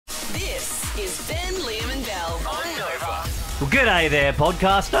This is Ben, Liam and Belle on Nova. Well, g'day there,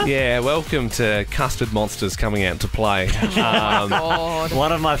 podcaster. Yeah, welcome to Custard Monsters coming out to play. God.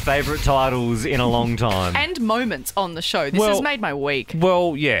 One of my favourite titles in a long time. And moments on the show. This has made my week.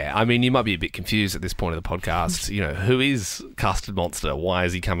 Well, yeah, I mean, you might be a bit confused at this point of the podcast. You know, who is Custard Monster? Why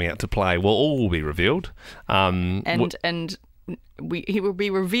is he coming out to play? Well, all will be revealed. And he will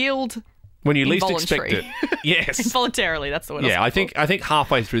be revealed when you least expect involuntary. it. Yes. Involuntarily, that's the word. Yeah, I think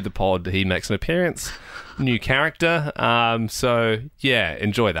halfway through the pod he makes an appearance. New character. So, yeah,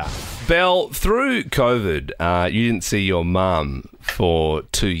 enjoy that. Belle, through COVID, you didn't see your mum for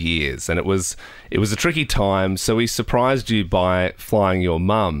 2 years, and it was a tricky time, so we surprised you by flying your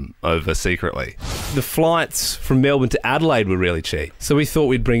mum over secretly. The flights from Melbourne to Adelaide were really cheap, so we thought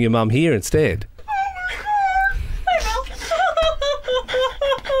we'd bring your mum here instead.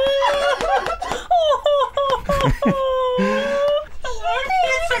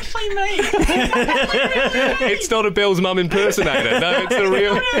 It's actually me. It's not a Belle's mum impersonator. No, it's a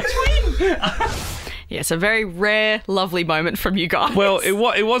real... Yes, a very rare, lovely moment from you guys. Well, it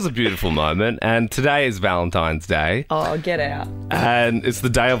was a beautiful moment, and today is Valentine's Day. Oh, get out. And it's the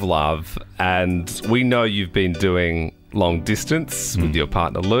day of love, and we know you've been doing long distance with your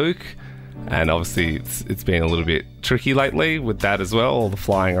partner Luke, and obviously it's been a little bit tricky lately with that as well, all the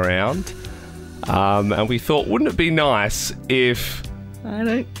flying around. And we thought, wouldn't it be nice if I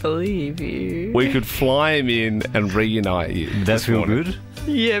don't believe you. we could fly him in and reunite you? That feel good?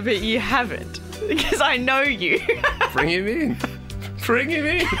 Yeah, but you haven't. Because I know you. Bring him in. Bring him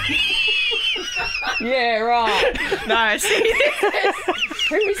in. Yeah, right. No, see,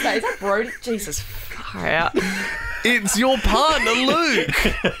 who is that? Is that Brody? Jesus, far out. It's your partner, Luke.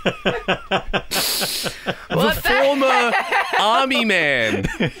 The former army man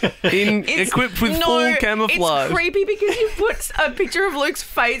equipped with full camouflage. It's creepy because you put a picture of Luke's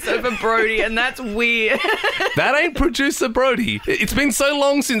face over Brody, and that's weird. That ain't producer Brody. It's been so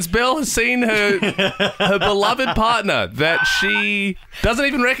long since Belle has seen her beloved partner that she doesn't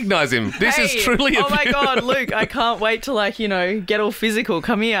even recognise him. This is truly a... Oh my God, Luke, I can't wait to get all physical.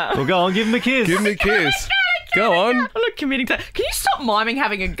 Come here. Well, go on, give him a kiss. Give him a kiss. Go on. I'm not committing to... Can you stop miming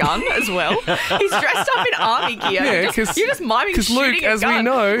having a gun as well? He's dressed up in army gear. Yeah, you're just miming shooting Luke, a gun. as we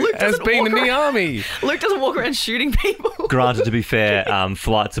know, Luke has doesn't been walk in the around- army. Luke doesn't walk around shooting people. Granted, to be fair,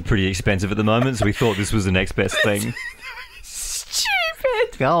 flights are pretty expensive at the moment, so we thought this was the next best thing.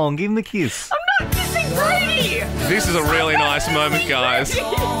 Stupid. Go on, give him a kiss. I'm not kissing Brody. This is a really nice moment, guys.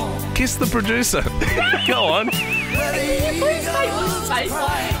 Kiss the producer. Go on. Please take Luke's face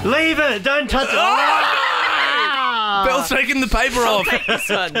off. Leave it! Don't touch it! Belle's taking the paper off. This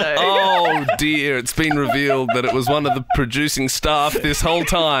one, no. Oh dear, it's been revealed that it was one of the producing staff this whole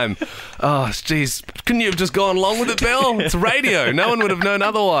time. Oh, jeez. Couldn't you have just gone along with it, Belle? It's radio. No one would have known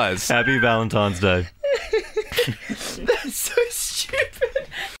otherwise. Happy Valentine's Day. That's so stupid.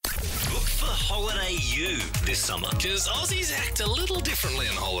 Look for Holiday You this summer. Because Aussies act a little differently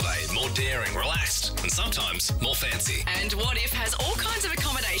on holiday. More daring, relaxed, and sometimes more fancy. And What If has all kinds of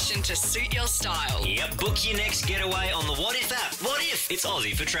accommodation to suit your style. Yep, book your next getaway on the What If app. What If? It's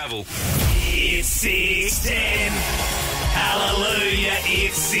Aussie for travel. It's 6:10. Hallelujah,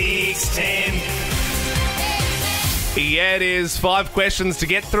 it's 6:10. Yeah, it is. 5 questions to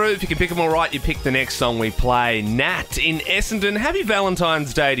get through. If you can pick them all right, you pick the next song we play. Nat in Essendon. Happy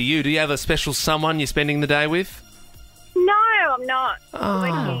Valentine's Day to you. Do you have a special someone you're spending the day with? No, I'm not. Oh.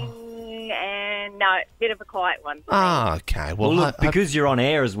 Working and no, bit of a quiet one. Oh, okay. Well, look, because you're on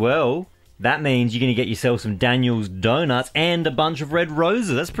air as well, that means you're going to get yourself some Daniel's donuts and a bunch of red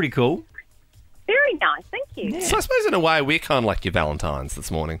roses. That's pretty cool. Very nice, thank you. So I suppose in a way we're kind of like your Valentines this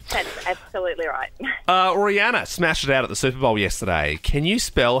morning. That's absolutely right. Rihanna smashed it out at the Superbowl yesterday. Can you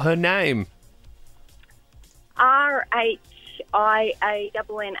spell her name? RHIANNA.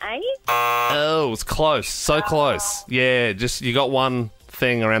 Oh, it was close. So close. Yeah, just you got one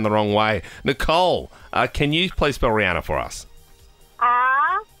thing around the wrong way. Nicole, can you please spell Rihanna for us?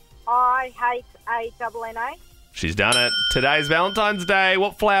 RIHANNA. She's done it. Today's Valentine's Day.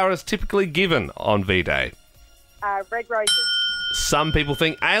 What flower is typically given on V-Day? Red roses. Some people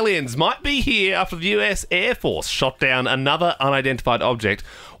think aliens might be here after the US Air Force shot down another unidentified object.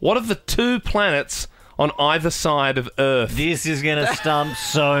 What are the 2 planets on either side of Earth? This is going to stump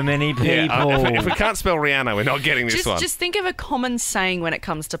so many people. Yeah, if we can't spell Rihanna, we're not getting this one. Just think of a common saying when it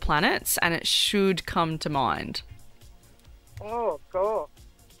comes to planets, and it should come to mind. Oh, cool.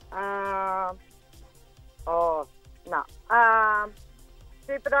 No.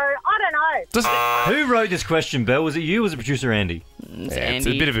 Jupiter. So, I don't know. Just, Who wrote this question, Belle? Was it you or was it producer Andy? it's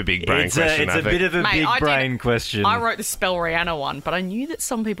Andy. a bit of a big brain question, It's I a think. bit of a Mate, big I brain did- question. I wrote the Spell Rihanna one, but I knew that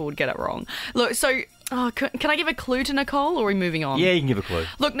some people would get it wrong. Look, so can I give a clue to Nicole, or are we moving on? Yeah, you can give a clue.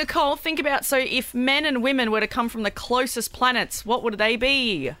 Look, Nicole, think about, so if men and women were to come from the closest planets, what would they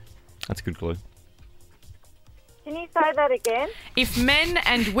be? That's a good clue. Can you say that again? If men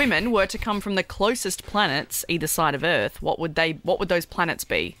and women were to come from the closest planets, either side of Earth, what would those planets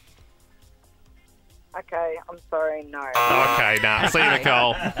be? Okay, I'm sorry, no. Okay, nah. See you,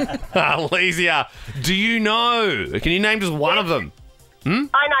 Nicole. Alicia, do you know? Can you name just one of them? I know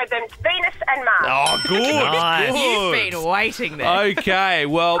them, Venus and Mars. Oh, good. Nice. You've Good. been waiting there. Okay,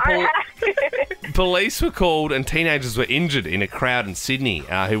 well, I police were called and teenagers were injured in a crowd in Sydney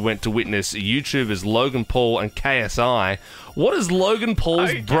who went to witness YouTubers Logan Paul and KSI. What is Logan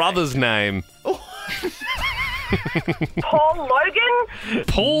Paul's brother's name? Paul Logan?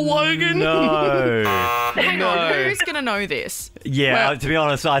 Paul Logan? No. Hang on, who's going to know this? Yeah, Well, to be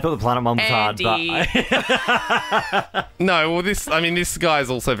honest, I thought the Planet one was Andy. hard, but No, well, this guy's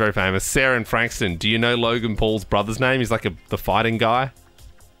also very famous. Sarah and Frankston. Do you know Logan Paul's brother's name? He's like the fighting guy.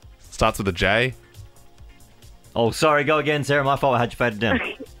 Starts with a J. oh, sorry, go again, Sarah. My fault. I had you faded down.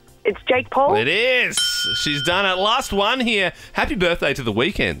 It's Jake Paul? It is. She's done it. Last one here. Happy birthday to The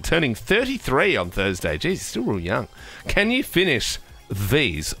Weeknd, turning 33 on Thursday. Jeez, he's still real young. Can you finish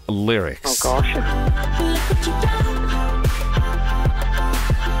these lyrics? Oh, gosh.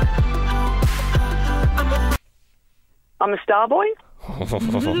 I'm a star boy? I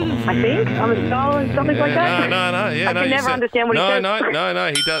think. I'm a star, something like that. No, yeah, I no. can you never said- understand what he says. No.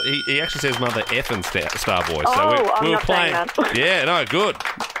 He does. He actually says mother effing Starboy. So Oh, I'm we were not playing. saying that. Yeah, no, good.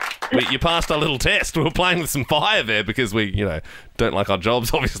 You passed our little test. We were playing with some fire there because we, don't like our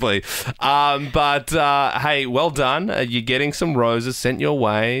jobs, obviously. But hey, well done. You're getting some roses sent your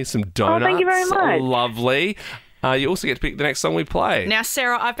way, some donuts. thank you very much. Lovely. You also get to pick the next song we play. Now,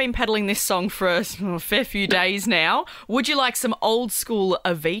 Sarah, I've been peddling this song for a fair few days now. Would you like some old school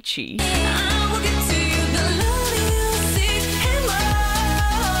Avicii?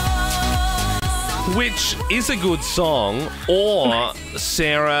 Which is a good song, or,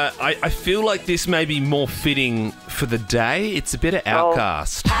 Sarah, I feel like this may be more fitting for the day. It's a bit of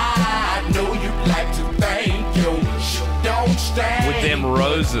Outcast. I know you like to thank you. Don't stand. With them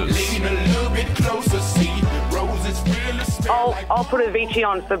roses. Lean a little bit closer, see. Roses really smell like I'll put Avicii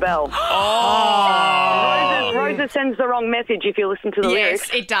on for Belle. Oh! Rosa sends the wrong message if you listen to the lyrics.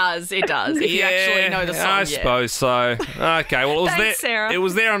 Yes, it does. It does. If you actually know the song. I suppose so. Okay, well, it was Thanks, there. Sarah. It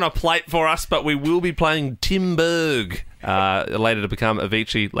was there on a plate for us, but we will be playing Tim Berg. Later to become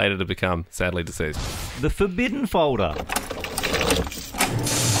Avicii, later to become sadly deceased. The Forbidden Folder.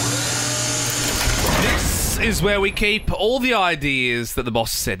 This is where we keep all the ideas that the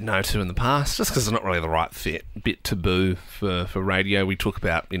boss said no to in the past, just because they're not really the right fit. A bit taboo for radio. We talk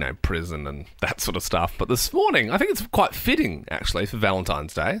about, prison and that sort of stuff. But this morning, I think it's quite fitting, actually, for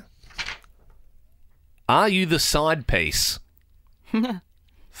Valentine's Day. Are you the side piece?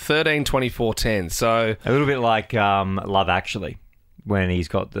 13, 24, 10. So A little bit like Love Actually, when he's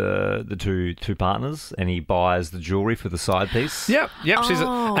got the two partners and he buys the jewellery for the side piece. Yep. She's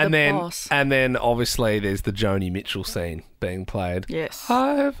Oh, and the then boss. and then obviously there's the Joni Mitchell scene being played. Yes.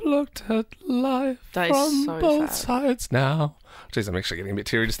 I've looked at life That is from so both sad. sides now. Jeez, I'm actually getting a bit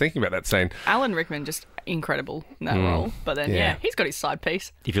teary just thinking about that scene. Alan Rickman, just incredible in that role. But then, Yeah. he's got his side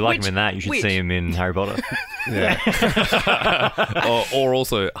piece. If you like him in that, you should see him in Harry Potter. or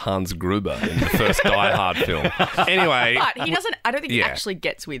also Hans Gruber in the first Die Hard film. Anyway, But he doesn't, I don't think he Yeah. actually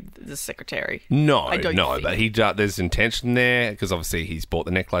gets with the secretary. no, I don't think. but there's intention there because obviously he's bought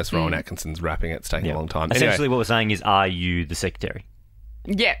the necklace. Rowan Atkinson's wrapping it. It's taking a long time. Anyway. Essentially, what we're saying is, are you the secretary?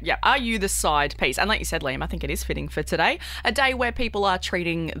 Yeah. Are you the side piece? And like you said, Liam, I think it is fitting for today. A day where people are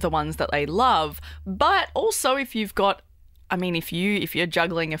treating the ones that they love. But also if you've got, if you're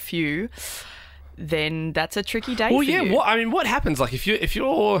juggling a few, then that's a tricky day Well, for yeah. you. What happens? Like if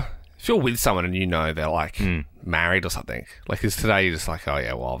you're with someone and they're like married or something, like is today you're just like, oh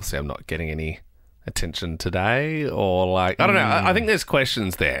yeah, well obviously I'm not getting any attention today, or like I don't know. I think there's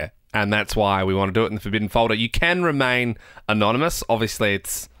questions there, and that's why we want to do it in the Forbidden Folder. You can remain anonymous. Obviously,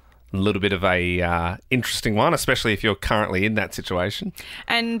 it's a little bit of a interesting one, especially if you're currently in that situation.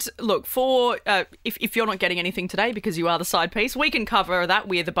 And look, for if you're not getting anything today because you are the side piece, we can cover that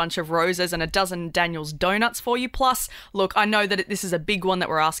with a bunch of roses and a dozen Daniel's donuts for you. Plus, look, I know that this is a big one that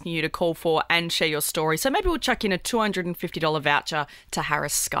we're asking you to call for and share your story. So maybe we'll chuck in a $250 voucher to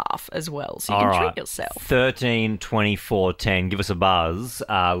Harris Scarf as well, so you can treat yourself. 13 24 10. Give us a buzz.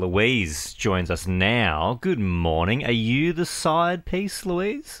 Louise joins us now. Good morning. Are you the side piece,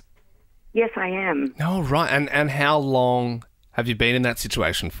 Louise? Yes, I am. Oh, right. And how long have you been in that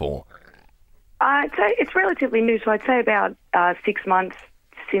situation for? I'd say it's relatively new, so I'd say about 6 months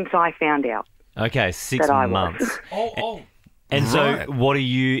since I found out. Okay, 6 That I months. was. And Right. so what are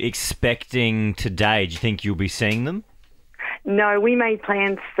you expecting today? Do you think you'll be seeing them? No, we made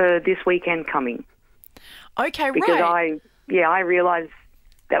plans for this weekend coming Okay, because right. I realised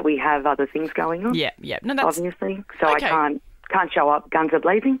that we have other things going on. Yeah. No, that's Obviously, so Okay. I can't show up guns a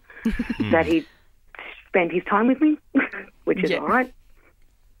blazing. That he spend his time with me, which is Yeah. all right.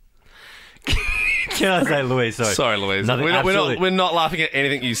 Can I say, Louise? Sorry, Louise. Nothing- absolutely. We're not laughing at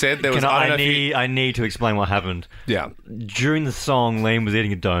anything you said. There was. Can I I, don't know if you- I need to explain what happened. Yeah. During the song, Liam was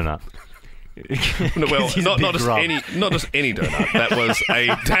eating a donut. Well, He's a not big just grub. not just any donut. That was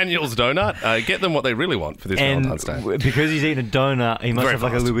a Daniel's donut. Get them what they really want for this And Valentine's Day. because he's eating a donut, he must Very have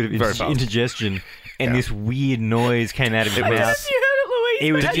like a fast. little bit Very of fast. indigestion, and Yeah. this weird noise came out of his It was- mouth. You heard it, Louise.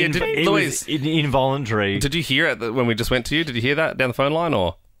 It was, That's did- it Louise- was involuntary. Did you hear it when we just went to you? Did you hear that down the phone line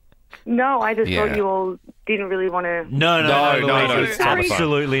or? No, I just Yeah. thought you all didn't really want to. No, No, Louise, no, it's sorry.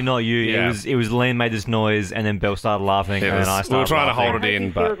 absolutely not you. Yeah. It was Liam made this noise, and then Belle started laughing, and then I started we were trying laughing. to hold it in, He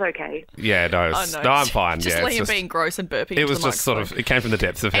but feels okay. yeah, no, I'm fine. Just yeah, Liam it's being gross and burping. It into was the just sort microphone. of. It came from the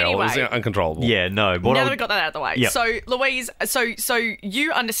depths of hell. It was Anyway. uncontrollable. Yeah, no. What Now I that would- we got that out of the way. Yep. So, Louise, so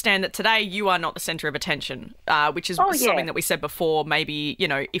you understand that today you are not the centre of attention, which is Oh, yeah. something that we said before. Maybe,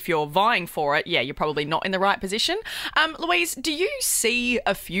 if you're vying for it, you're probably not in the right position. Louise, do you see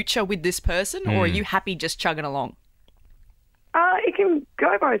a future with this person, or are you happy just chugging along? It can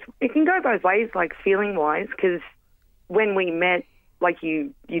go both ways, like feeling wise, because when we met, like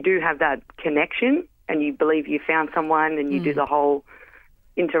you do have that connection, and you believe you found someone, and you do the whole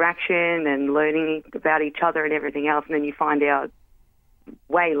interaction and learning about each other and everything else, and then you find out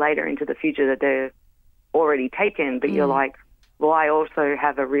way later into the future that they're already taken. But you're like, well, I also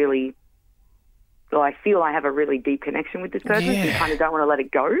have I feel I have a really deep connection with this person. So you Yeah. kind of don't want to let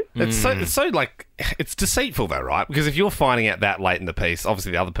it go. It's so like it's deceitful though, right? Because if you're finding out that late in the piece,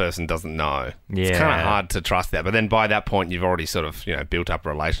 obviously the other person doesn't know. It's Yeah. kind of hard to trust that. But then by that point, you've already sort of built up a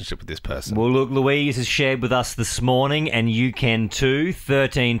relationship with this person. Well, look, Louise has shared with us this morning, and you can too.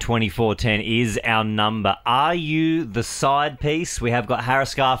 13 24 10 is our number. Are you the side piece? We have got Harris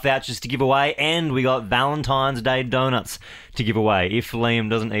Scarf vouchers to give away, and we got Valentine's Day donuts to give away if Liam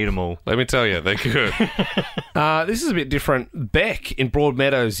doesn't eat them all. Let me tell you, they're good. This is a bit different. Beck in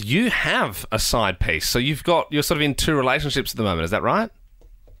Broadmeadows, you have a side piece, so you're sort of in two relationships at the moment. Is that right?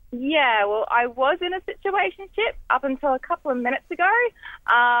 Yeah, well, I was in a situationship up until a couple of minutes ago,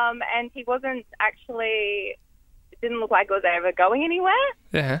 and he wasn't actually, it didn't look like it was ever going anywhere.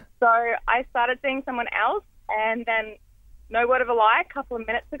 Yeah. So I started seeing someone else, and then, no word of a lie, a couple of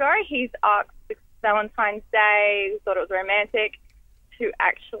minutes ago, he's asked this Valentine's Day, thought it was romantic, to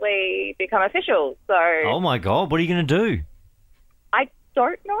actually become official. So Oh my God, what are you going to do? I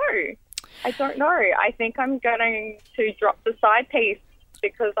don't know. I think I'm going to drop the side piece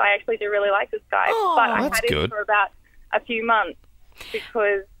because I actually do really like this guy. Oh, but I that's had him good. for about a few months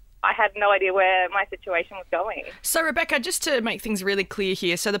because I had no idea where my situation was going. So, Rebecca, just to make things really clear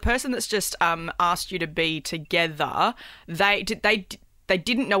here, so the person that's just asked you to be together, they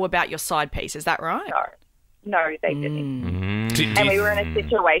didn't know about your side piece, is that right? No, they didn't. Do And we you- were in a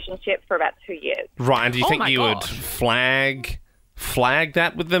situationship for about 2 years. Right, and do you Oh think my you would gosh. flag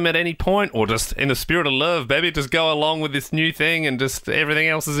that with them at any point, or just in the spirit of love, baby, just go along with this new thing and just everything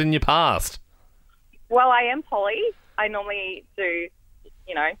else is in your past? Well, I am poly. I normally do,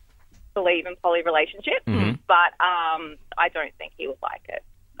 believe in poly relationships, but I don't think he would like it.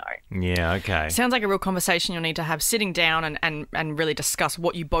 No. Yeah, okay. Sounds like a real conversation you'll need to have sitting down and really discuss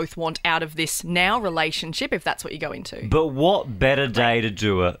what you both want out of this now relationship, if that's what you go into. But what better day to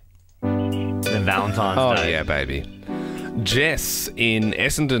do it than Valentine's Day? Oh, yeah, baby. Jess in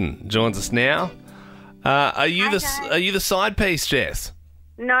Essendon joins us now. Are you the side piece, Jess?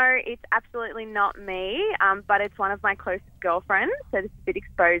 No, it's absolutely not me, but it's one of my closest girlfriends, so this is a bit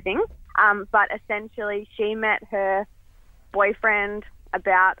exposing. But essentially, she met her boyfriend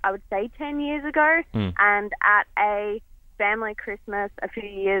about, I would say, 10 years ago, and at a family Christmas a few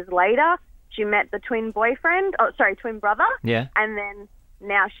years later, she met the twin brother, Yeah. and then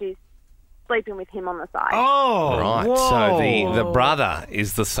now she's sleeping with him on the side. Oh, Right, whoa. so the brother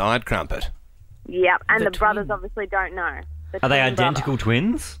is the side crumpet. Yep, and The the brothers twin. obviously don't know. The Are they twin brother. identical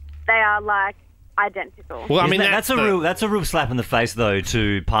twins? They are like identical. Well, I mean, That's a real slap in the face though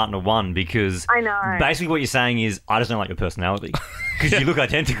to partner one, because I know. basically what you're saying is I just don't like your personality because you look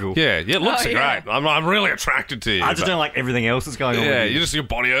identical. Yeah, it looks Oh, yeah. great. I'm really attracted to you. I just but- don't like everything else that's going on. Yeah, with you. your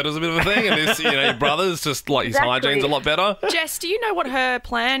body odor's a bit of a thing, and this, your brother's just like his Exactly. hygiene's a lot better. Jess, do you know what her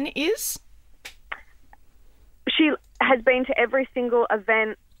plan is? She has been to every single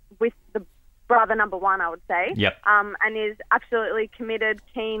event with the brother number one, I would say. Yep. And is absolutely committed,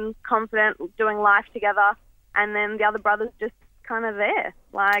 keen, confident, doing life together. And then the other brother's just kind of there.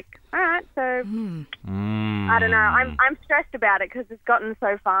 Like, all right, so I don't know. I'm stressed about it because it's gotten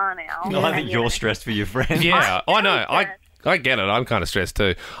so far now. I think you're stressed for your friend. Yeah, I know. stressed. I get it. I'm kind of stressed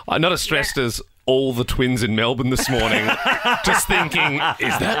too. I'm not as stressed as all the twins in Melbourne this morning, just thinking,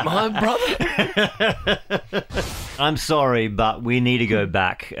 is that my brother? I'm sorry, but we need to go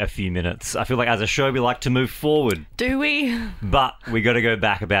back a few minutes. I feel like as a show we like to move forward, Do we? but we got to go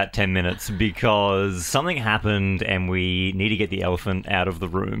back about 10 minutes because something happened and we need to get the elephant out of the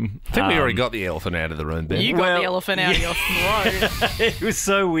room. I think we already got the elephant out of the room, Ben. You got Well, the elephant out of your throat. It was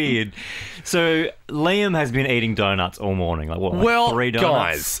so weird. So Liam has been eating donuts all morning. Like what? Well, 3 donuts?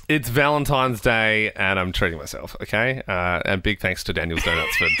 guys, it's Valentine's Day and I'm treating myself, okay? And big thanks to Daniel's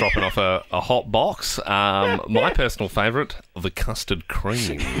Donuts for dropping off a hot box. My personal favourite, the custard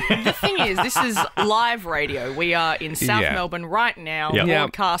cream. The thing is, this is live radio. We are in South Yeah. Melbourne right now, Yep.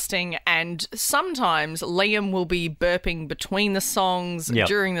 broadcasting, and sometimes Liam will be burping between the songs, Yep.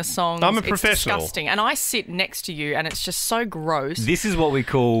 during the songs. I'm a It's professional. disgusting. And I sit next to you, and it's just so gross. This is what we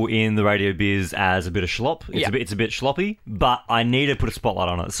call in the radio biz as a bit of schlop. Yeah. It's a bit sloppy, but I need to put a spotlight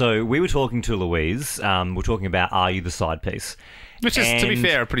on it. So we were talking to Louise. We're talking about Are You the Side Piece? Which is, to be And-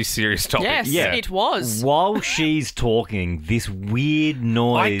 fair, a pretty serious topic. Yes, Yeah. it was. While she's talking, this weird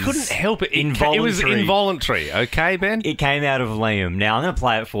noise. I couldn't help it. It was involuntary, okay, Ben? It came out of Liam. Now, I'm going to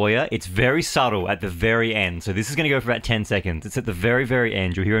play it for you. It's very subtle at the very end. So this is going to go for about 10 seconds. It's at the very, very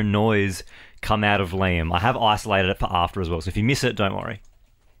end. You'll hear a noise come out of Liam. I have isolated it for after as well. So if you miss it, don't worry.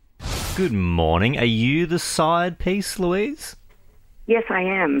 Good morning. Are you the side piece, Louise? Yes, I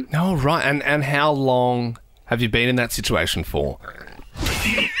am. Oh, right. And how long have you been in that situation for?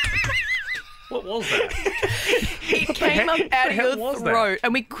 What was that? It came up out of your throat,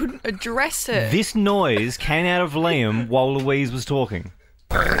 and we couldn't address it. This noise came out of Liam while Louise was talking.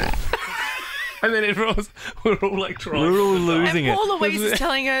 And then we're all like trying. We were all losing And it. poor Louise is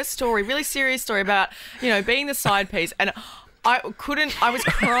telling her story, really serious story about, being the side piece, and I was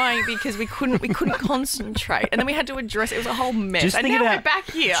crying because we couldn't concentrate, and then we had to address it. It was a whole mess. Just And think now about- we're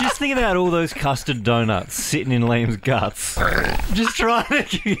back here. Just think about all those custard donuts sitting in Liam's guts. Just trying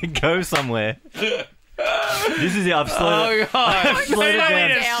to go somewhere. This is it. I've slowed it. I've slowed it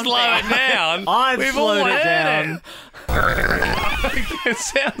down. Slow it down. I've We've all slowed it heard down. It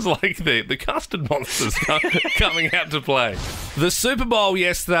sounds like the custard monster's coming out to play. The Super Bowl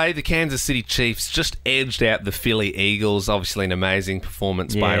yesterday, the Kansas City Chiefs just edged out the Philly Eagles. Obviously an amazing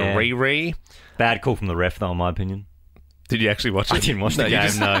performance by Yeah. Rhi Rhi. Bad call from the ref, though, in my opinion. Did you actually watch it? I didn't watch the you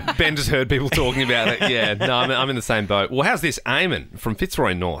game, no. Ben just heard people talking about it. Yeah, no, I'm in the same boat. Well, how's this? Eamon from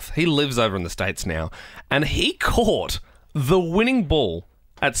Fitzroy North. He lives over in the States now, and he caught the winning ball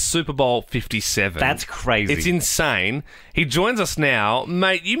at Super Bowl 57. That's crazy. It's insane. He joins us now.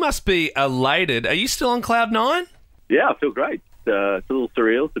 Mate, you must be elated. Are you still on Cloud 9? Yeah, I feel great. It's a little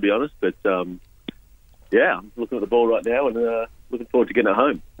surreal, to be honest, but yeah, I'm looking at the ball right now and looking forward to getting it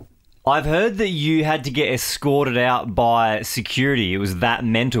home. I've heard that you had to get escorted out by security. It was that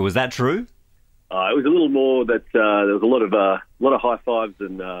mental. Is that true? It was a little more that there was a lot of high fives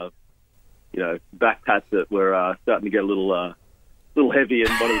and back pats that were starting to get a little heavy. And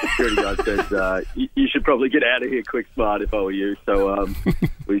one of the security guys said, "You should probably get out of here quick, smart. If I were you." So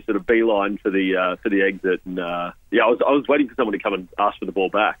we sort of beeline for the exit, and I was waiting for someone to come and ask for the ball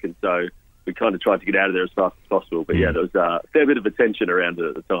back, and so we kind of tried to get out of there as fast as possible. But yeah, there was a fair bit of attention around it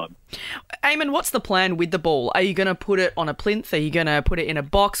at the time. Eamon, what's the plan with the ball? Are you going to put it on a plinth? Are you going to put it in a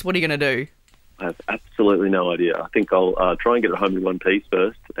box? What are you going to do? I have absolutely no idea. I think I'll try and get it home in one piece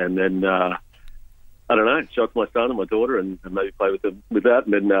first, and then I don't know, show it to my son and my daughter, and maybe play with them with that,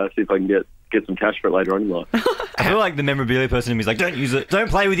 and then see if I can get some cash for it later on in life. I feel like the memorabilia person in me is like, don't use it. Don't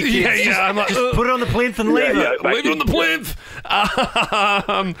play with your kids. I'm like, Just put it on the plinth and leave it. leave it on the plinth.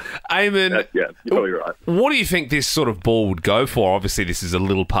 Eamon, Yeah, you're probably right. what do you think this sort of ball would go for? Obviously, this is a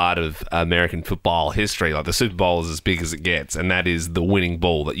little part of American football history. Like the Super Bowl is as big as it gets, and that is the winning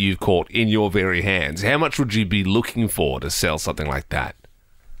ball that you've caught in your very hands. How much would you be looking for to sell something like that?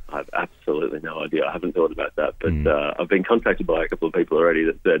 I have absolutely no idea. I haven't thought about that, but I've been contacted by a couple of people already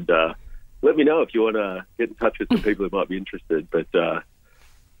that said, let me know if you want to get in touch with some people who might be interested. But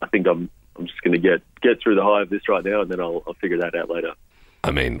I think I'm just going to get through the high of this right now, and then I'll figure that out later. I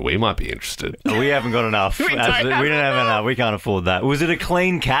mean, we might be interested. We haven't got enough. We don't have enough. We can't afford that. Was it a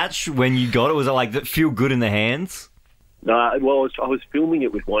clean catch when you got it? Was it like that feel good in the hands? No, well, I was filming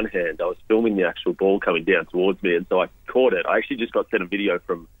it with one hand. I was filming the actual ball coming down towards me, and so I caught it. I actually just got sent a video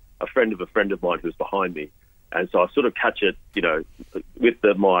from a friend of mine who was behind me. And so I sort of catch it, with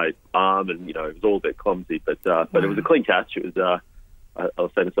my arm, and, it was all a bit clumsy. But it was a clean catch. It was... I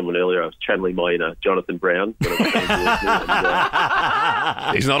was saying to someone earlier, I was channeling my inner Jonathan Brown. When I was coming towards me,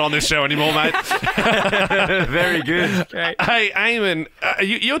 and, He's not on this show anymore, mate. Very good. Hey, Eamon,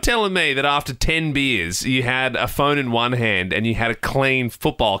 you're telling me that after 10 beers, you had a phone in one hand and you had a clean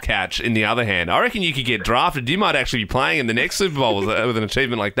football catch in the other hand. I reckon you could get drafted. You might actually be playing in the next Super Bowl with an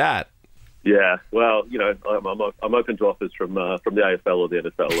achievement like that. yeah, well, I'm open to offers from the AFL or the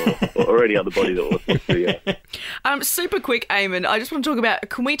NFL or any other body that wants to. Super quick, Eamon, I just want to talk about,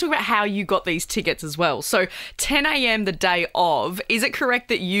 can we talk about how you got these tickets as well? So 10 a.m. the day of, is it correct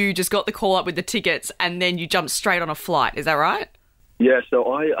that you just got the call up with the tickets and then you jumped straight on a flight? Is that right? Yeah,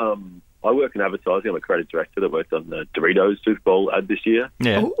 so I work in advertising. I'm a creative director that worked on the Doritos Super Bowl ad this year.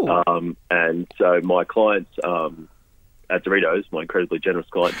 Yeah. And so my clients at Doritos, my incredibly generous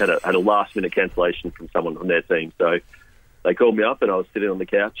clients, had a last-minute cancellation from someone from their team. So they called me up, and I was sitting on the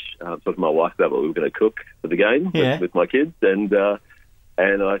couch talking to my wife about what we were going to cook for the game with my kids. And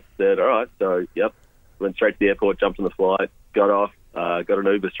I said, all right. So, went straight to the airport, jumped on the flight, got off, got an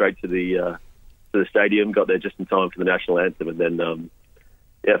Uber straight to the stadium, got there just in time for the national anthem. And then,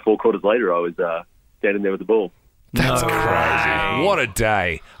 4 quarters later, I was standing there with the ball. That's crazy. What a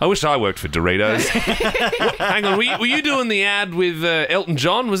day. I wish I worked for Doritos. Hang on, were you doing the ad with Elton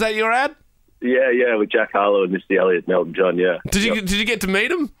John? Was that your ad? Yeah, with Jack Harlow and Missy Elliott and Elton John, yeah. Did you get to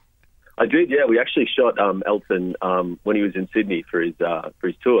meet him? I did, yeah. We actually shot Elton when he was in Sydney for his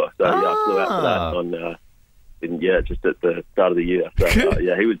tour. So, I flew out for that just at the start of the year. So,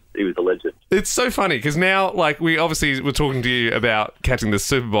 he was a legend. It's so funny because now, we obviously were talking to you about catching the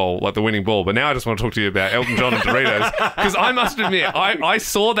Super Bowl, the winning ball, but now I just want to talk to you about Elton John and Doritos because I must admit, I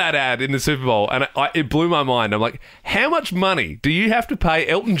saw that ad in the Super Bowl and it blew my mind. I'm like, how much money do you have to pay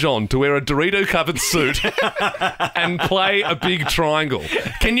Elton John to wear a Dorito-covered suit and play a big triangle?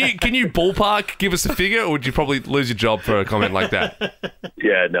 Can you ballpark give us a figure, or would you probably lose your job for a comment like that?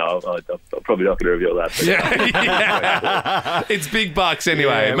 Yeah, no, I'm probably not going to reveal that. But yeah. It's big bucks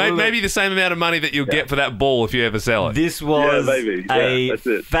anyway. Yeah, maybe the same amount of money that you'll get for that ball if you ever sell it. This was a that's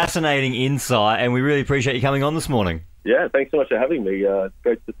it. fascinating insight, and we really appreciate you coming on this morning. Yeah, thanks so much for having me.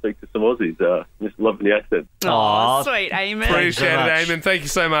 Great to speak to some Aussies. Just loving the accent. Oh, sweet, Eamon. Appreciate it, Eamon. Thank you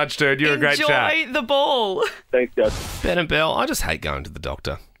so much, dude. You're a great chat. Enjoy the ball. Thanks, guys. Ben and Belle, I just hate going to the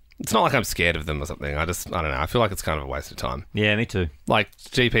doctor. It's not like I'm scared of them or something. I don't know. I feel like it's kind of a waste of time. Yeah, me too.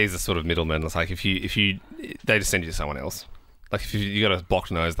 GPs are sort of middlemen. It's like if you they just send you to someone else. If you got a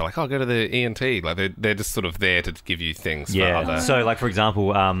blocked nose, they're like, oh, go to the ENT. They're just sort of there to give you things. Yeah. For other... So, for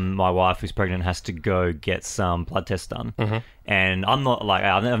example, my wife who's pregnant has to go get some blood tests done. Mm-hmm. And I'm not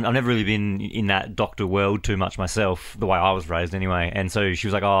I've never really been in that doctor world too much myself, the way I was raised anyway. And so she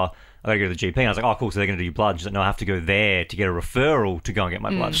was like, oh, I got to go to the GP. And I was like, oh, cool, so they're going to do your blood. She's like, no, I have to go there to get a referral to go and get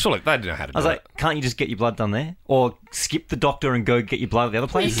my blood. Surely they know how to do it. I was like, can't you just get your blood done there? Or skip the doctor and go get your blood at the other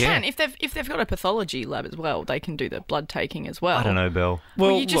place? Well, you can. If they've got a pathology lab as well, they can do the blood taking as well. I don't know, Belle.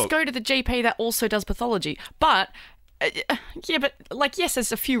 Well, you just go to the GP that also does pathology. But... yes,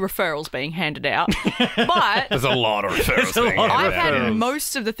 there's a few referrals being handed out, but... There's a lot of referrals being handed out. I've had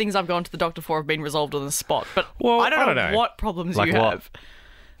most of the things I've gone to the doctor for have been resolved on the spot, but I don't know what problems you have.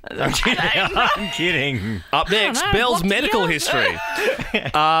 I'm kidding. Up next, Belle's medical history.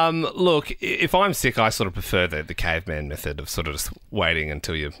 Look, if I'm sick, I sort of prefer the caveman method of sort of just waiting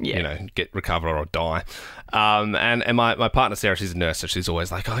until you get recover or die. And my partner Sarah, she's a nurse, so she's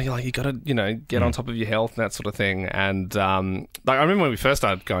always like, oh, you got to get on top of your health and that sort of thing. And I remember when we first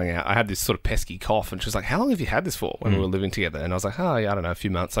started going out, I had this sort of pesky cough, and she was like, how long have you had this for? When we were living together, and I was like, oh yeah, I don't know, a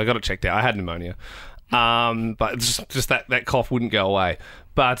few months. So I got it checked out. I had pneumonia. But just that cough wouldn't go away.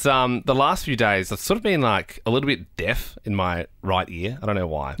 But the last few days, I've sort of been a little bit deaf in my right ear. I don't know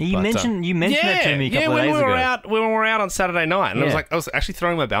why. You mentioned that to me a couple of days ago. When we were out on Saturday night, and I was actually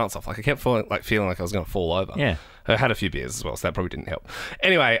throwing my balance off. I kept feeling like I was going to fall over. Yeah. I had a few beers as well, so that probably didn't help.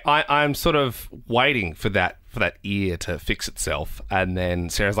 Anyway, I'm sort of waiting for that ear to fix itself, and then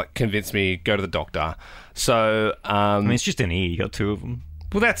Sarah's convinced me, go to the doctor. So it's just an ear. You got two of them.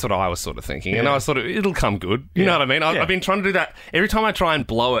 Well, that's what I was sort of thinking, and I was sort of, it'll come good. You know what I mean? I've been trying to do that. Every time I try and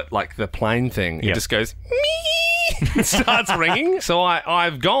blow it, like the plane thing, it just goes, me, it starts ringing. So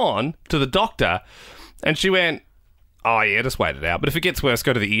I've gone to the doctor, and she went, oh, yeah, just wait it out. But if it gets worse,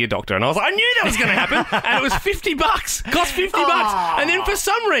 go to the ear doctor. And I was like, I knew that was going to happen. And it was $50. Cost $50. And then for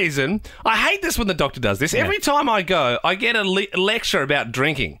some reason, I hate this when the doctor does this. Every time I go, I get a lecture about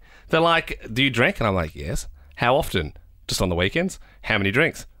drinking. They're like, do you drink? And I'm like, yes. How often? Just on the weekends? How many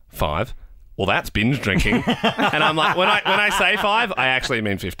drinks? 5. Well, that's binge drinking. And I'm like, when I say 5, I actually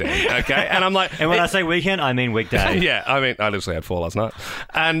mean 15. Okay, and I'm like, and when I say weekend, I mean weekday. Yeah, I mean, I literally had 4 last night,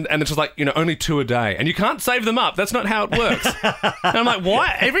 and it's just like, only 2 a day, and you can't save them up. That's not how it works. And I'm like,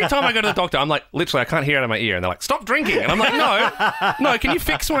 why? Every time I go to the doctor, I'm like, literally, I can't hear it out of my ear, and they're like, stop drinking, and I'm like, no, can you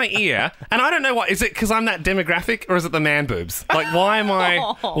fix my ear? And I don't know what is it because I'm that demographic, or is it the man boobs? Like, why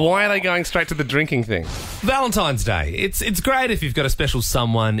are they going straight to the drinking thing? Valentine's Day. It's great if you've got a special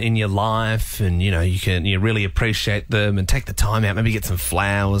someone in your life. And, you really appreciate them and take the time out, maybe get some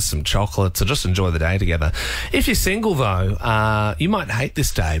flowers, some chocolates, or just enjoy the day together. If you're single, though, you might hate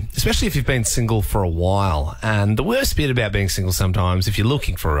this day, especially if you've been single for a while. And the worst bit about being single sometimes, if you're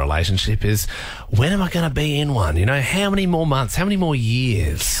looking for a relationship, is when am I going to be in one? How many more months? How many more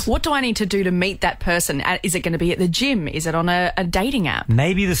years? What do I need to do to meet that person? Is it going to be at the gym? Is it on a dating app?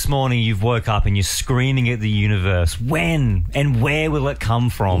 Maybe this morning you've woke up and you're screaming at the universe. When and where will it come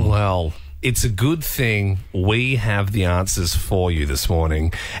from? Well, it's a good thing we have the answers for you this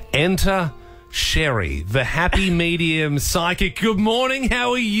morning. Enter Sherry, the happy medium psychic. Good morning.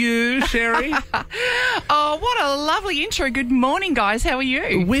 How are you, Sherry? Oh, what a lovely intro. Good morning, guys. How are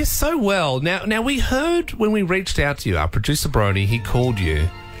you? We're so well. Now we heard when we reached out to you, our producer Brody, he called you,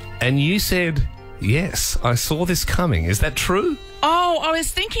 and you said, yes, I saw this coming. Is that true? Oh, I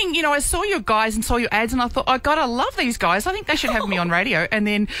was thinking, I saw your guys and saw your ads and I thought, oh, God, I love these guys. I think they should have me on radio. And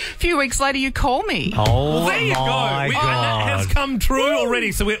then a few weeks later, you call me. Oh, well, there you go. God. That has come true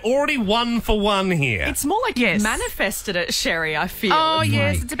already. So we're already 1 for 1 here. It's more like you manifested it, Sherry, I feel. Oh,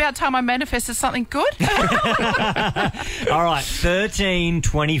 yes. It's about time I manifested something good. All right, 13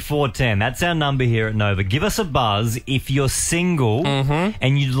 24 10. That's our number here at Nova. Give us a buzz if you're single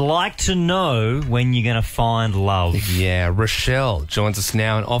and you'd like to know when you're going to find love. Yeah, Rochelle joins us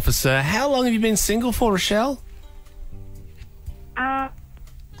now, an officer. How long have you been single for, Rochelle? Oh,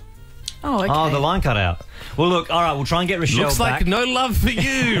 okay. Oh, the line cut out. Well, look, all right, we'll try and get Rochelle Looks back. like no love for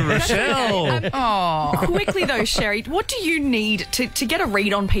you, Rochelle. Quickly, though, Sherry, what do you need to get a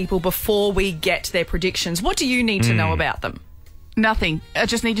read on people before we get their predictions? What do you need to know about them? Nothing. I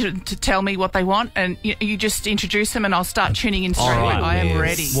just need you to tell me what they want and you just introduce them and I'll start tuning in straight away. I am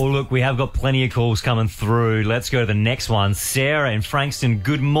ready. Well, look, we have got plenty of calls coming through. Let's go to the next one. Sarah in Frankston,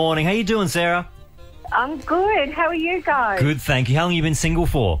 good morning. How you doing, Sarah? I'm good. How are you guys? Good, thank you. How long have you been single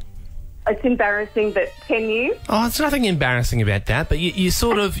for? It's embarrassing, but 10 years. Oh, it's nothing embarrassing about that, but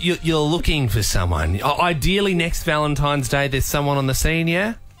you're looking for someone. Ideally, next Valentine's Day, there's someone on the scene,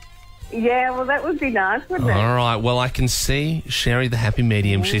 yeah? Yeah, well, that would be nice, wouldn't it? All right, well, I can see Sherry, the happy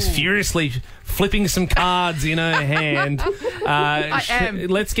medium. She's furiously flipping some cards in her hand. I am.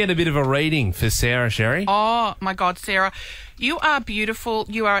 Let's get a bit of a reading for Sarah, Sherry. Oh, my God, Sarah. You are beautiful.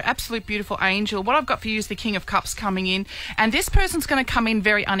 You are an absolute beautiful angel. What I've got for you is the King of Cups coming in. And this person's going to come in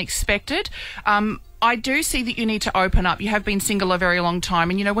very unexpected. I do see that you need to open up. You have been single a very long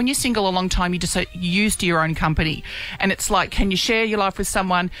time. And, when you're single a long time, you just are used to your own company. And it's like, can you share your life with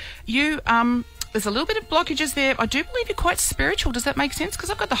someone? There's a little bit of blockages there. I do believe you're quite spiritual. Does that make sense?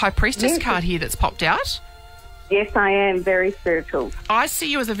 Because I've got the High Priestess card here that's popped out. Yes, I am very spiritual. I see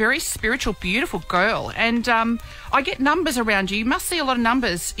you as a very spiritual, beautiful girl. And I get numbers around you. You must see a lot of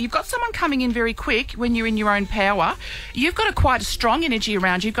numbers. You've got someone coming in very quick when you're in your own power. You've got quite a strong energy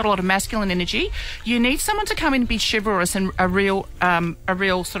around you. You've got a lot of masculine energy. You need someone to come in and be chivalrous and a real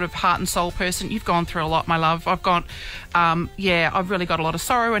sort of heart and soul person. You've gone through a lot, my love. I've really got a lot of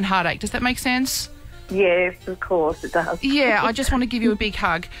sorrow and heartache. Does that make sense? Yes, of course it does. Yeah, I just want to give you a big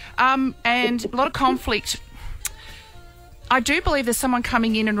hug. And a lot of conflict. I do believe there's someone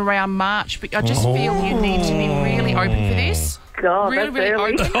coming in and around March, but I just feel you need to be really open for this. God, really, that's really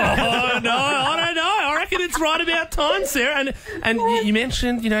early. open. Oh, no, I don't know. I reckon it's right about time, Sarah. And you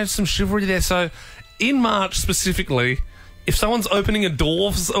mentioned, some chivalry there. So in March specifically, If someone's opening a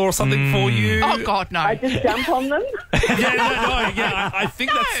door or something for you... Oh, God, no. I just jump on them. I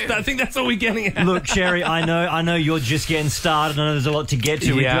think that's what we're getting at. Look, Sherry, I know you're just getting started. I know there's a lot to get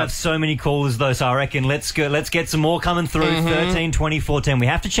to. We do have so many callers, though, so I reckon let's get some more coming through. 13 24 10. We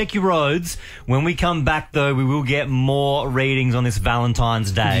have to check your roads. When we come back, though, we will get more readings on this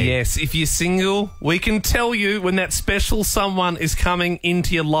Valentine's Day. Yes, if you're single, we can tell you when that special someone is coming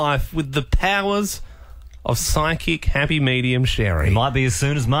into your life with the powers of psychic happy medium Sherry. It might be as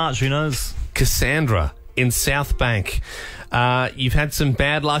soon as March, who knows? Cassandra in South Bank. You've had some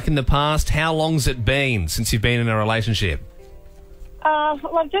bad luck in the past. How long's it been since you've been in a relationship?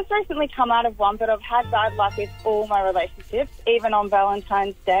 Well, I've just recently come out of one, but I've had bad luck with all my relationships. Even on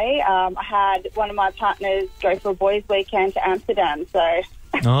Valentine's Day, I had one of my partners go for a boys' weekend to Amsterdam, so...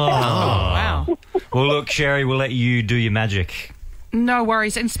 wow. Well, look, Sherry, we'll let you do your magic. No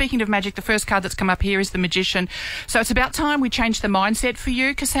worries. And speaking of magic, the first card that's come up here is the Magician. So it's about time we change the mindset for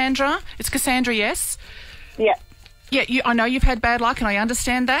you, Cassandra. It's Cassandra, yes? Yeah. Yeah, I know you've had bad luck, and I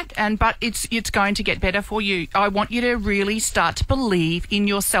understand that. But it's going to get better for you. I want you to really start to believe in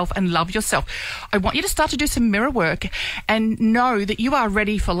yourself and love yourself. I want you to start to do some mirror work and know that you are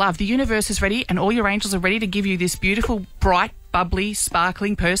ready for love. The universe is ready, and all your angels are ready to give you this beautiful, bright, bubbly,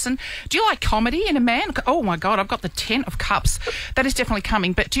 sparkling person. Do you like comedy in a man? Oh my God, I've got the 10 of Cups. That is definitely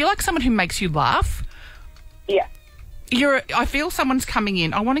coming. But do you like someone who makes you laugh? Yeah. I feel someone's coming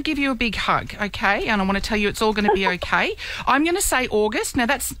in. I want to give you a big hug, okay? And I want to tell you it's all going to be okay. I'm going to say August. Now,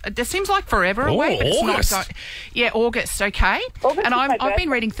 that seems like forever away, but it's August. not. Yeah, August, okay? August and is my I've been birthday.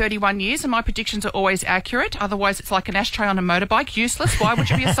 reading 31 years, and my predictions are always accurate. Otherwise, it's like an ashtray on a motorbike. Useless. Why would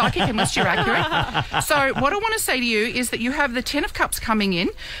you be a psychic unless you're accurate? So what I want to say to you is that you have the 10 of Cups coming in.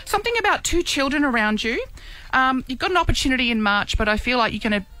 Something about 2 children around you. You've got an opportunity in March, but I feel like you're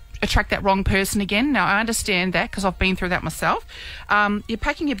going to attract that wrong person again. Now, I understand that because I've been through that myself. You're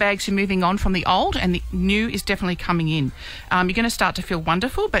packing your bags, you're moving on from the old, and the new is definitely coming in. You're going to start to feel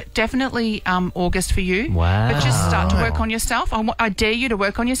wonderful, but definitely August for you. Wow. But just start to work on yourself. I dare you to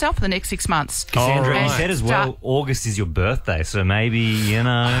work on yourself for the next 6 months. Cassandra, you right. said as well, August is your birthday, so maybe, you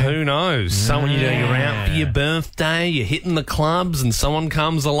know... Who knows? Someone you're out for your birthday, you're hitting the clubs, and someone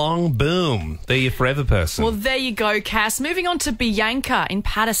comes along, boom, they're your forever person. Well, there you go, Cass. Moving on to Bianca in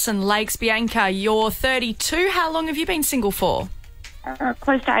Patterson Lakes. Bianca, you're 32. How long have you been single for?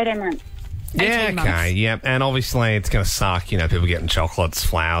 Close to 18 months. Yeah, 18 months. okay, yep. And obviously it's going to suck, you know, people getting chocolates,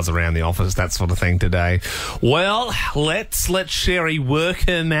 flowers around the office, that sort of thing today. Well, let's let Sherry work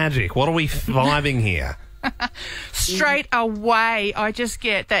her magic. What are we vibing here? Straight away, I just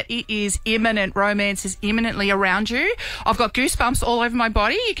get that it is imminent. Romance is imminently around you. I've got goosebumps all over my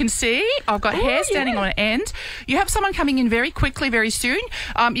body. You can see. I've got hair standing on end. You have someone coming in very quickly, very soon.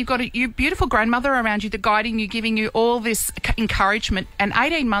 You've got your beautiful grandmother around you, guiding you, giving you all this encouragement. And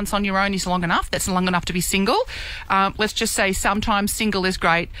 18 months on your own is long enough. That's long enough to be single. Let's just say sometimes single is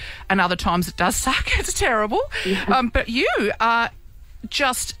great and other times it does suck. It's terrible. But you are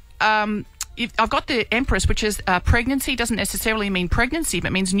just... I've got the Empress, which is pregnancy. Doesn't necessarily mean pregnancy,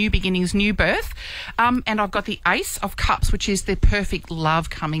 but means new beginnings, new birth. And I've got the Ace of Cups, which is the perfect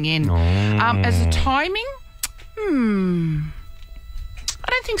love coming in. As a timing, I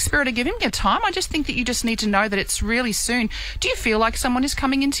don't think Spirit are giving me a time. I just think that you just need to know that it's really soon. Do you feel like someone is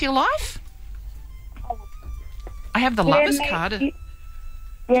coming into your life? I have the Lovers card.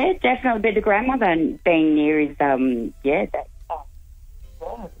 Yeah, definitely. But the grandmother being near is,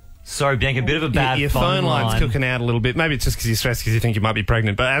 Sorry, Bianca, a bit of a bad Your phone line's line. cooking out a little bit. Maybe it's just because you're stressed because you think you might be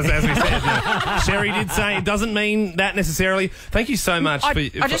pregnant. But as we said, Sherry did say it doesn't mean that necessarily. Thank you so much. I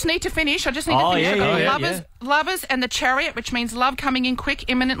just need to finish. I've got Lovers and the Chariot, which means love coming in quick,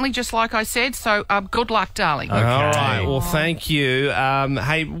 imminently, just like I said. So good luck, darling. Okay. All right. Well, thank you.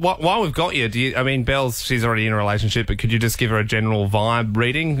 Hey, while we've got you, Belle's, she's already in a relationship, but could you just give her a general vibe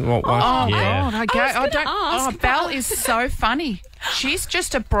reading? God, Belle is so funny. She's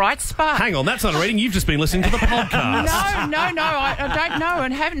just a bright spark. Hang on, that's not a reading. You've just been listening to the podcast. No, I don't know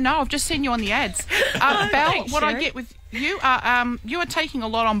and haven't. No, I've just seen you on the ads. Belle, what I get with you are taking a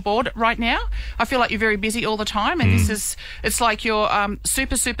lot on board right now. I feel like you're very busy all the time, and it's like you're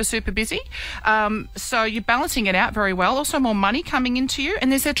super, super, super busy. So you're balancing it out very well. Also, more money coming into you,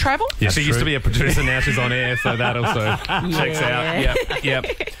 and there's a travel. Yeah, she used to be a producer, now she's on air, so that also checks out. Yep.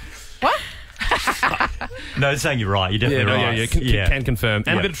 What? No, saying you're right. You're definitely right. Can confirm.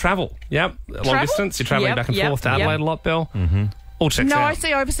 And a bit of travel. Yep. Long distance. You're travelling back and forth to Adelaide a lot, Belle. All checks No, out. I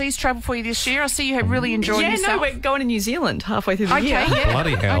see overseas travel for you this year. I see you have really enjoyed Yeah, yourself. no, we're going to New Zealand halfway through the Okay, year. yeah.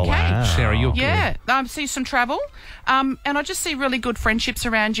 Bloody hell. Okay. Sherry, you're Yeah, I see some travel. And I just see really good friendships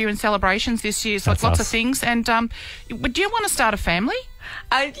around you and celebrations this year. So That's lots us. of things. And do you want to start a family?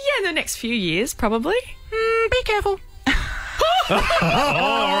 Yeah, in the next few years, probably. Be careful. All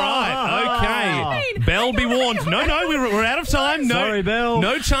right, okay. Belle, be warned. No, we're out of time. No, Sorry, Belle.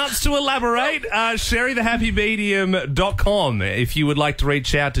 No chance to elaborate. SherryTheHappyMedium.com if you would like to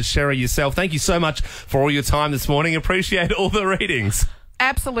reach out to Sherry yourself. Thank you so much for all your time this morning. Appreciate all the readings.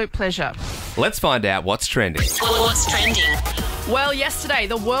 Absolute pleasure. Let's find out what's trending. What's trending? Well, yesterday,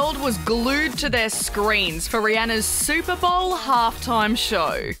 the world was glued to their screens for Rihanna's Superbowl halftime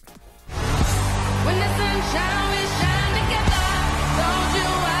show. When the sun shines, we shine together. Don't you,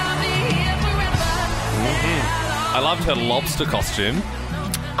 I'll be here forever. I loved her lobster costume.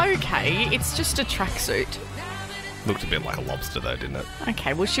 Okay, it's just a tracksuit. Looked a bit like a lobster though, didn't it?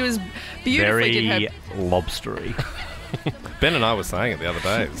 Okay, well, she was beautifully did Very her. lobstery. Ben and I were saying it the other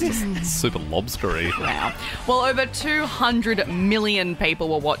day. It's just super lobstery. Wow. Well, over 200 million people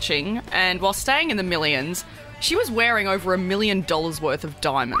were watching, and while staying in the millions, she was wearing over $1 million worth of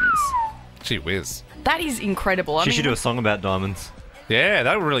diamonds. Gee whiz. That is incredible. She should do a song about diamonds. Yeah,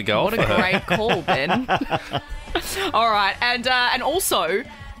 that would really go What off a for her. great call, Ben. All right, and also,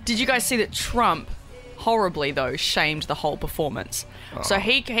 did you guys see that Trump horribly though shamed the whole performance? So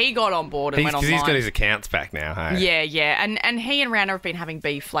he got on board and went online. He's got his accounts back now, hey? Yeah, and he and Rihanna have been having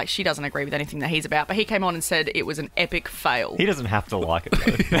beef. Like, she doesn't agree with anything that he's about, but he came on and said it was an epic fail. He doesn't have to like it,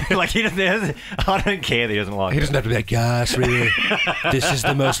 though. Like, he doesn't, I don't care that he doesn't like it. He doesn't have to be like, gosh, really, this is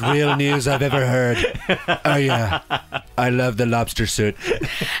the most real news I've ever heard. Oh, yeah, I love the lobster suit.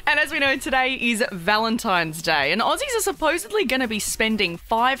 And as we know, today is Valentine's Day, and Aussies are supposedly going to be spending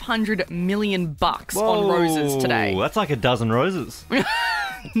 $500 million on roses today. That's like a dozen roses.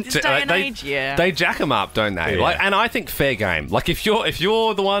 This day and age, yeah. They jack them up, don't they? Yeah. Like, and I think fair game. Like, if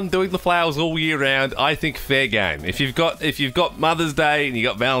you're the one doing the flowers all year round, I think fair game. If you've got Mother's Day and you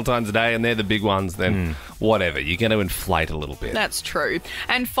got Valentine's Day and they're the big ones, then whatever. You're going to inflate a little bit. That's true.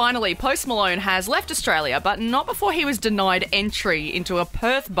 And finally, Post Malone has left Australia, but not before he was denied entry into a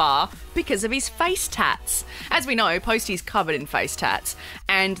Perth bar because of his face tats. As we know, Posty's covered in face tats,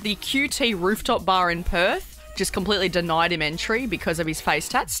 and the QT rooftop bar in Perth just completely denied him entry because of his face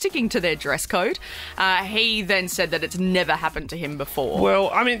tats, sticking to their dress code. He then said that it's never happened to him before. Well,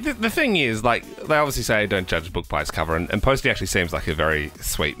 I mean, the thing is, like, they obviously say don't judge a book by its cover, and Posty actually seems like a very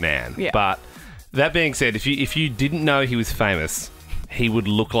sweet man. Yeah. But that being said, if you didn't know he was famous, he would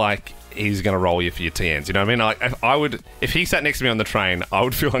look like he's going to roll you for your TNs. You know what I mean? Like, if he sat next to me on the train, I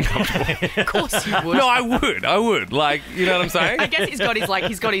would feel uncomfortable. Of course you would. No, I would. Like, you know what I'm saying? I guess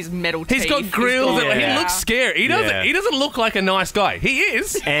he's got his metal teeth. He's got grills. He looks scary. He doesn't. Yeah. He doesn't look like a nice guy. He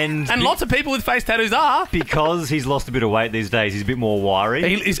is, And lots of people with face tattoos are. because he's lost a bit of weight these days, he's a bit more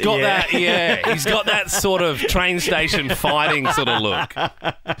wiry. He's got that. Yeah, he's got that sort of train station fighting sort of look.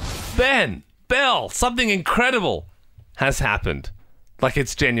 Belle, something incredible has happened. Like,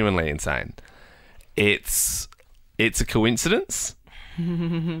 it's genuinely insane. It's a coincidence.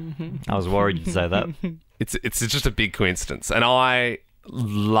 I was worried you'd say that. It's just a big coincidence, and I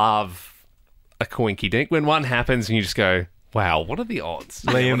love a coinky dink when one happens and you just go, wow, what are the odds?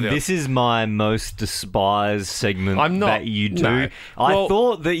 Liam, this is my most despised segment I'm not- that you do. no. I Well-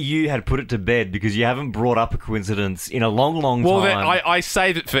 thought that you had put it to bed because you haven't brought up a coincidence in a long, long Well, time. I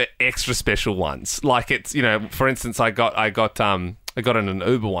save it for extra special ones. Like, it's, you know, for instance, I got in an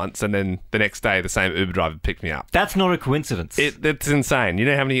Uber once, and then the next day the same Uber driver picked me up. That's not a coincidence. It's insane. You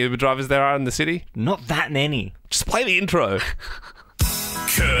know how many Uber drivers there are in the city? Not that many. Just play the intro.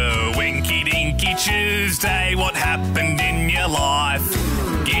 Coinky Dinky Tuesday, what happened in your life?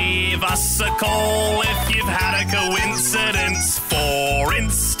 Give us a call if you've had a coincidence. For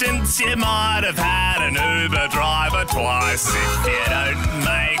instance, you might have had an Uber driver twice. If you don't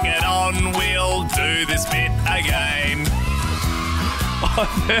make it on, we'll do this bit again.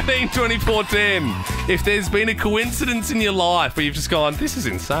 13 24 10. If there's been a coincidence in your life where you've just gone, this is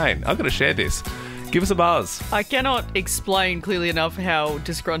insane, I've got to share this, give us a buzz. I cannot explain clearly enough how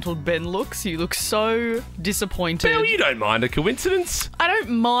disgruntled Ben looks. You look so disappointed. Belle, you don't mind a coincidence? I don't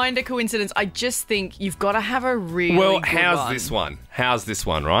mind a coincidence. I just think you've got to have a really good how's one. this one? How's this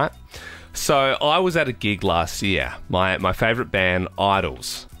one, right? So I was at a gig last year. My favourite band,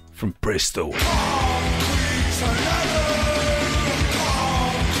 Idols, from Bristol.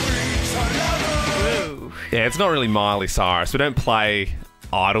 Yeah, it's not really Miley Cyrus. We don't play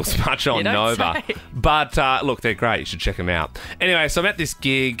Idols much on You don't Nova. say. But look, they're great. You should check them out. Anyway, so I'm at this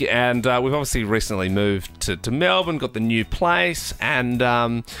gig, and we've obviously recently moved to Melbourne, got the new place, and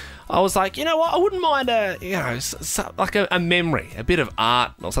I was like, you know what? I wouldn't mind a memory, a bit of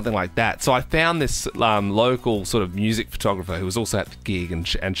art or something like that. So I found this local sort of music photographer who was also at the gig,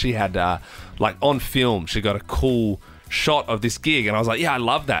 and she had on film, she got a cool shot of this gig, and I was like, yeah, I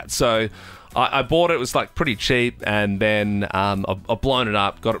love that. So I bought it. It was like pretty cheap, and then I've blown it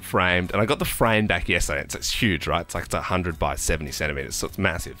up, got it framed, and I got the frame back yesterday. It's huge, right? It's 100 by 70 centimeters, so it's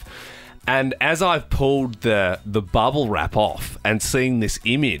massive. And as I've pulled the bubble wrap off and seeing this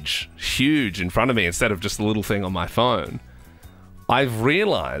image huge in front of me instead of just a little thing on my phone, I've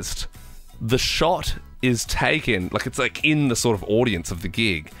realised the shot is taken, it's in the sort of audience of the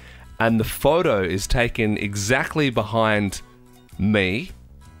gig, and the photo is taken exactly behind me,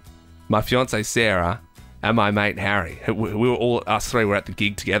 my fiancée Sarah, and my mate Harry. We were all, us three were at the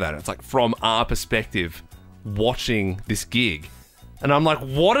gig together, and it's from our perspective watching this gig. And I'm like,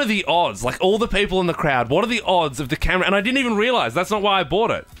 what are the odds? All the people in the crowd, what are the odds of the camera? And I didn't even realise. That's not why I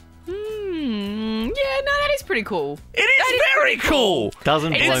bought it. Yeah, no, that is pretty cool. It is very cool.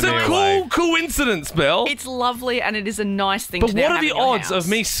 Doesn't blow It's me a away. cool coincidence, Belle. It's lovely, and it is a nice thing But to what now are have the in your odds house. of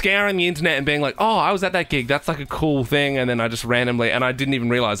me scouring the internet and being like, oh, I was at that gig, that's a cool thing, and then I just randomly, and I didn't even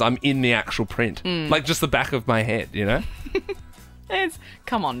realise I'm in the actual print. Just the back of my head, you know?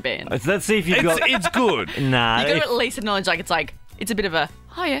 Come on, Ben. Let's see if you've got... It's good. Nah. You got to at least acknowledge, it's a bit of a,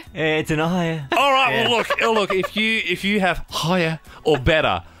 oh yeah. Yeah, it's an higher. All right, well, look, if you have higher or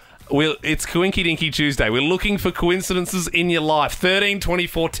better, it's Coinky Dinky Tuesday. We're looking for coincidences in your life. 13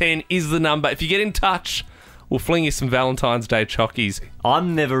 24 10 is the number. If you get in touch, we'll fling you some Valentine's Day chockies.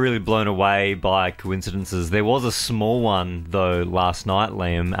 I'm never really blown away by coincidences. There was a small one, though, last night,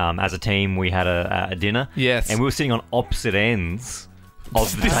 Liam. As a team, we had a dinner. Yes. And we were sitting on opposite ends of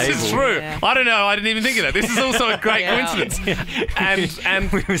the This table. is true. Yeah. I don't know. I didn't even think of that. This is also a great coincidence.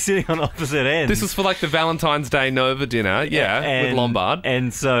 And We were sitting on opposite ends. this was for the Valentine's Day Nova dinner. Yeah, with Lombard.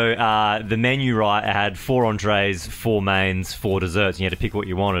 And so the menu had 4 entrees, 4 mains, 4 desserts, and you had to pick what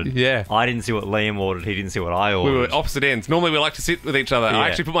you wanted. Yeah. I didn't see what Liam ordered. He didn't see what I We ordered. were opposite ends. Normally we like to sit with each other. Yeah. I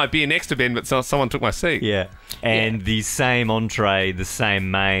actually put my beer next to Ben, but someone took my seat. Yeah. And the same entree, the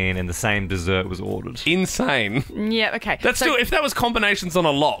same main, and the same dessert was ordered. Insane. Yeah, okay. That's still, if that was combinations on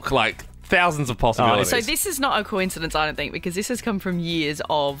a lock, thousands of possibilities. So this is not a coincidence, I don't think, because this has come from years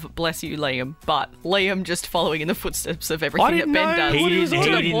of, bless you, Liam, but Liam just following in the footsteps of everything that Ben does. He to the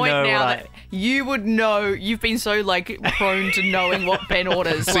didn't point know now what that you would know, you've been so, prone to knowing what Ben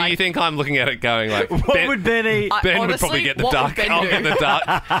orders. So you think I'm looking at it going What would Ben eat? Ben would honestly, probably get the what duck. would Ben I'll do? get the duck.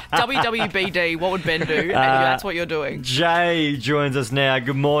 WWBD, what would Ben do? And that's what you're doing. Jay joins us now.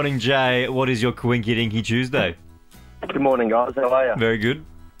 Good morning, Jay. What is your Coinky Dinky Tuesday? Good morning, guys. How are you? Very good.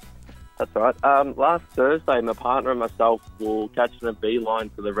 That's all right. Last Thursday, my partner and myself were catching a beeline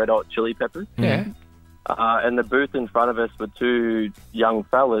for the Red Hot Chili Peppers. Yeah. And the booth in front of us were 2 young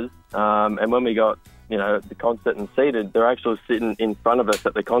fellas. And when we got, the concert and seated, they're actually sitting in front of us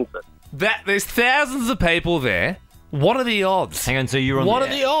at the concert. There's thousands of people there. What are the odds? Hang on, so you're on What are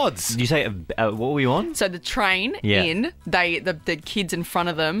the odds? Did you say, what were you on? So the train Yeah. the kids in front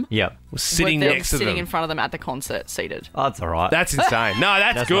of them Yeah. Sitting were them next to sitting them. in front of them at the concert, seated. Oh, that's all right. That's insane. No,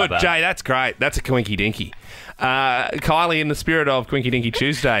 that's That's good, not bad. Jay. That's great. That's a Coinky Dinky. Kylie, in the spirit of Coinky Dinky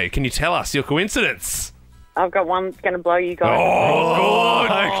Tuesday, can you tell us your coincidence? I've got one that's going to blow you guys. Oh,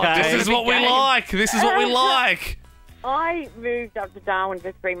 good. okay. This is what we like. This is what we like. I moved up to Darwin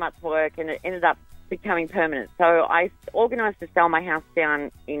for 3 months' work, and it ended up becoming permanent. So I organised to sell my house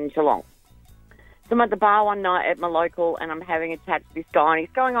down in Geelong. So I'm at the bar one night at my local, and I'm having a chat to this guy, and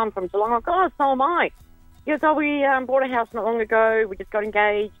he's going on from Geelong. I'm like, oh, so am I. He goes, oh, we bought a house not long ago. We just got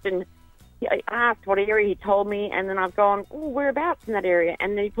engaged, and I asked what area. He told me, and then I've gone, oh, whereabouts in that area?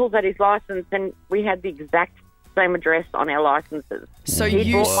 And then he pulls out his licence, and we had the exact same address on our licences. So he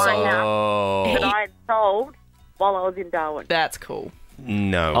you bought my house that He- I had sold while I was in Darwin. That's cool.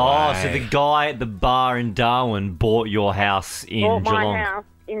 No Oh, way. so the guy at the bar in Darwin bought your house in Bought my Geelong. house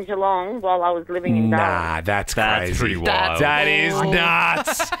in Geelong while I was living in Darwin. Nah, that's crazy. pretty wild. That is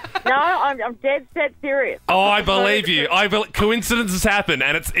nuts. No, I'm dead set serious. Oh, I believe you. Coincidences happen,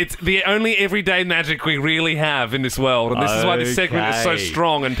 and it's the only everyday magic we really have in this world, and this is why this segment is so Okay.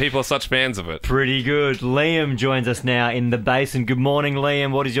 strong, and people are such fans of it. Pretty good. Liam joins us now in the basin. Good morning, Liam.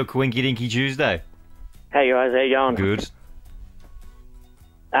 What is your Coinky Dinky Tuesday? Hey, guys. How you going? Good.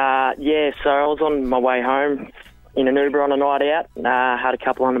 Yeah, so I was on my way home in an Uber on a night out. Had a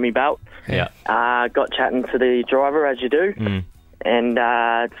couple under my belt. Yeah. Got chatting to the driver, as you do, and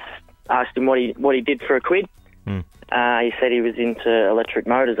asked him what he did for a quid. He said he was into electric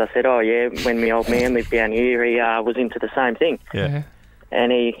motors. I said, oh, yeah, when my old man lived down here, he was into the same thing. Yeah.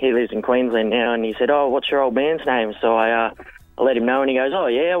 And he lives in Queensland now, and he said, oh, what's your old man's name? So I let him know, and he goes, oh,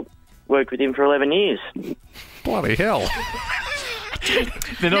 yeah, worked with him for 11 years. Bloody hell.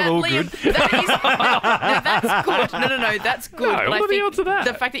 They're not all Liam, good. That's good. No, that's good. No, but what I are the odds of that?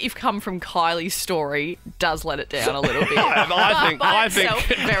 The fact that you've come from Kylie's story does let it down a little bit. I think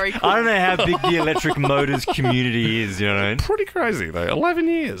very cool. I don't know how big the electric motors community is, you know. Pretty crazy, though. 11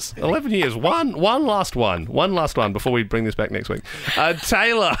 years. 11 years. One last one. One last one before we bring this back next week.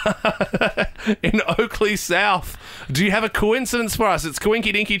 Taylor in Oakley South. Do you have a coincidence for us? It's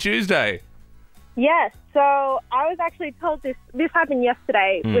Coinky Dinky Tuesday. Yes, so I was actually told this happened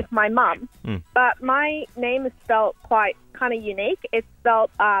yesterday with my mum, but my name is spelled quite kind of unique. It's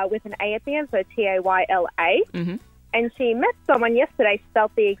spelled with an A at the end, so Tayla. And she met someone yesterday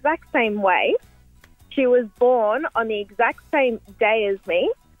spelled the exact same way. She was born on the exact same day as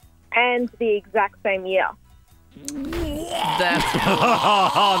me and the exact same year. That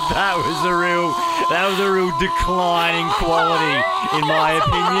was a real declining quality, in my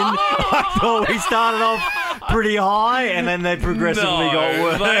opinion. I thought we started off pretty high, and then they progressively got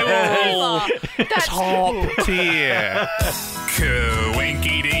worse. They were all top tier.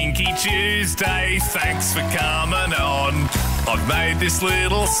 Coinky Dinky Tuesday, thanks for coming on. I've made this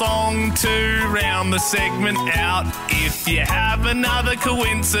little song to round the segment out. If you have another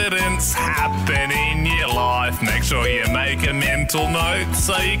coincidence happen in your life, make sure you make a mental note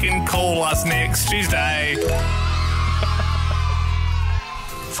so you can call us next Tuesday.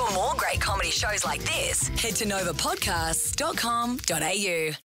 For more great comedy shows like this, head to novapodcasts.com.au.